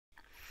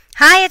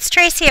Hi, it's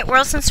Tracy at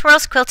Whirls and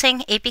Swirls Quilting,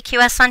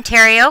 APQS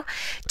Ontario.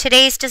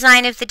 Today's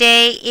design of the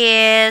day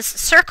is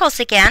circles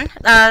again,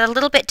 a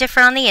little bit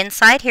different on the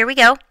inside. Here we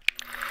go.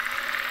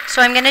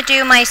 So I'm going to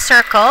do my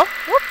circle.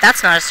 Whoop,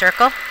 that's not a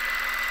circle.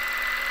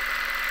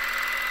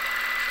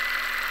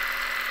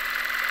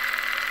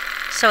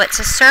 So it's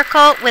a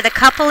circle with a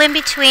couple in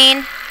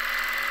between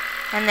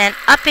and then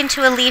up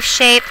into a leaf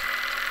shape,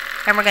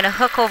 and we're going to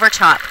hook over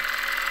top.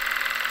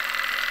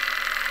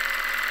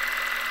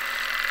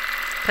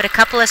 Put a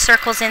couple of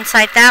circles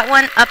inside that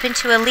one, up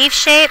into a leaf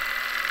shape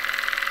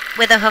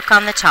with a hook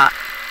on the top.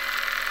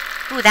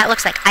 Ooh, that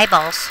looks like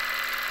eyeballs.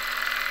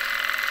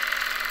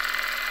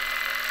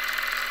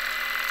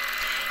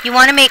 You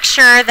want to make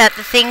sure that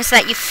the things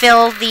that you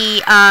fill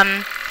the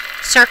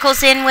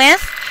circles in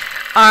with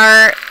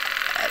are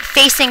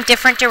facing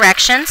different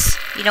directions.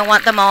 You don't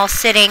want them all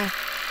sitting,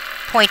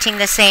 pointing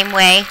the same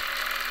way.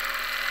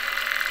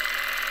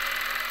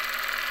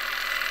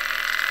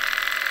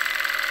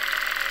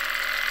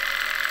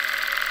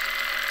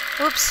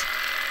 Oops.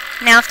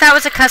 Now if that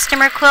was a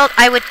customer quilt,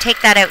 I would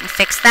take that out and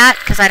fix that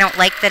because I don't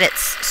like that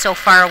it's so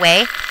far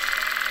away.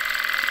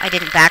 I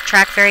didn't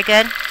backtrack very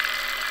good.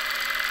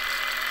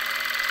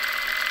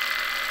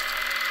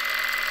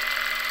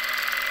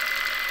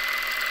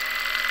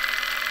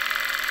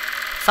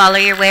 Follow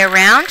your way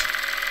around.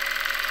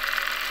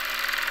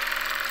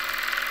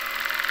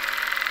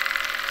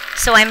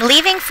 So I'm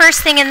leaving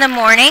first thing in the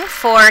morning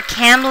for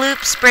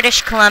Kamloops,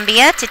 British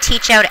Columbia to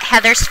teach out at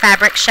Heather's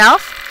Fabric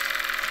Shelf,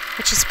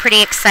 which is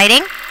pretty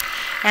exciting.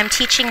 I'm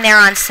teaching there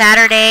on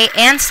Saturday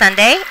and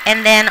Sunday,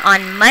 and then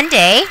on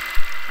Monday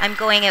I'm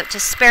going out to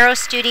Sparrow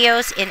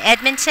Studios in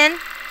Edmonton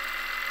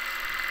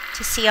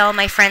to see all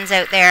my friends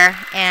out there,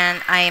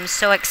 and I am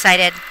so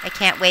excited. I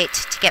can't wait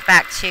to get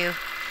back to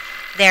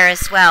there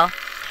as well.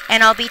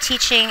 And I'll be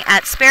teaching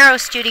at Sparrow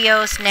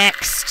Studios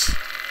next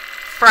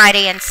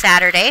Friday and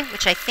Saturday,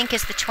 which I think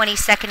is the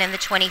 22nd and the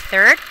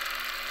 23rd,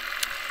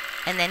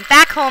 and then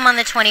back home on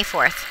the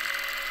 24th.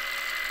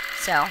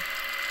 So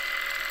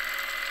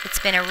it's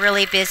been a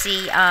really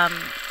busy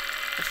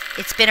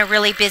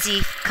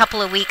couple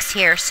of weeks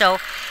here. So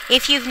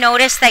if you've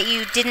noticed that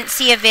you didn't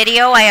see a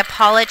video, I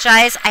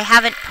apologize. I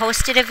haven't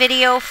posted a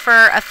video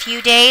for a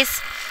few days.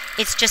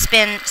 It's just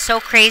been so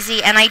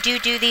crazy, and I do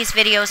these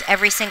videos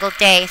every single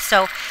day,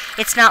 so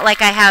it's not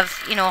like I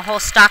have, you know, a whole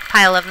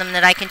stockpile of them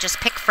that I can just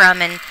pick from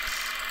and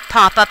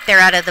pop up there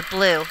out of the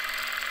blue.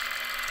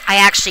 I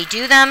actually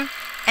do them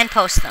and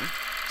post them.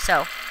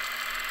 So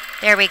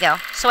there we go.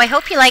 So I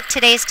hope you liked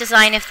today's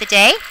design of the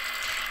day.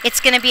 It's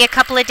going to be a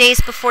couple of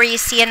days before you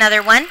see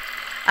another one.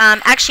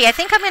 Actually, I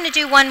think I'm going to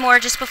do one more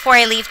just before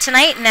I leave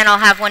tonight, and then I'll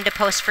have one to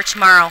post for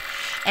tomorrow.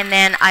 And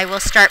then I will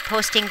start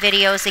posting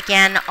videos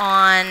again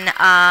on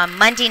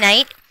Monday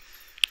night.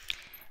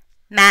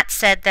 Matt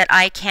said that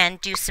I can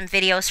do some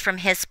videos from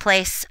his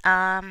place,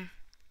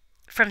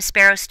 from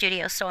Sparrow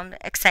Studios, so I'm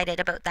excited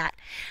about that.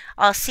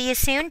 I'll see you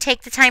soon.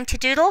 Take the time to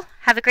doodle.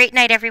 Have a great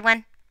night,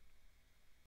 everyone.